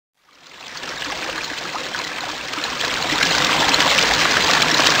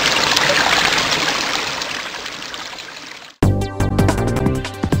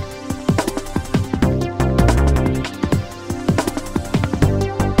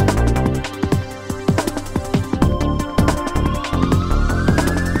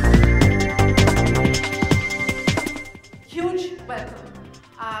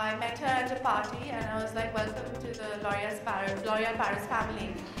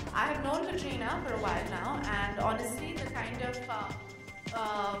I have known Katrina for a while now, and honestly, the kind of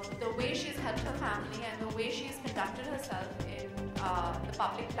the way she's helped her family and the way she's conducted herself in the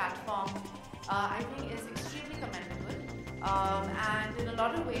public platform, I think is extremely commendable. And in a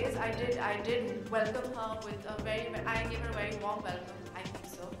lot of ways, I did welcome her with I gave her a very warm welcome, I think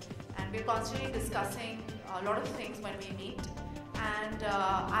so. And we're constantly discussing a lot of things when we meet. And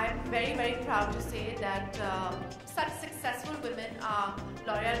I'm very, very proud to say that such successful women are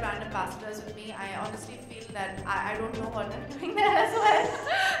L'Oreal brand ambassadors with me. I honestly feel that I don't know what I'm doing there as well.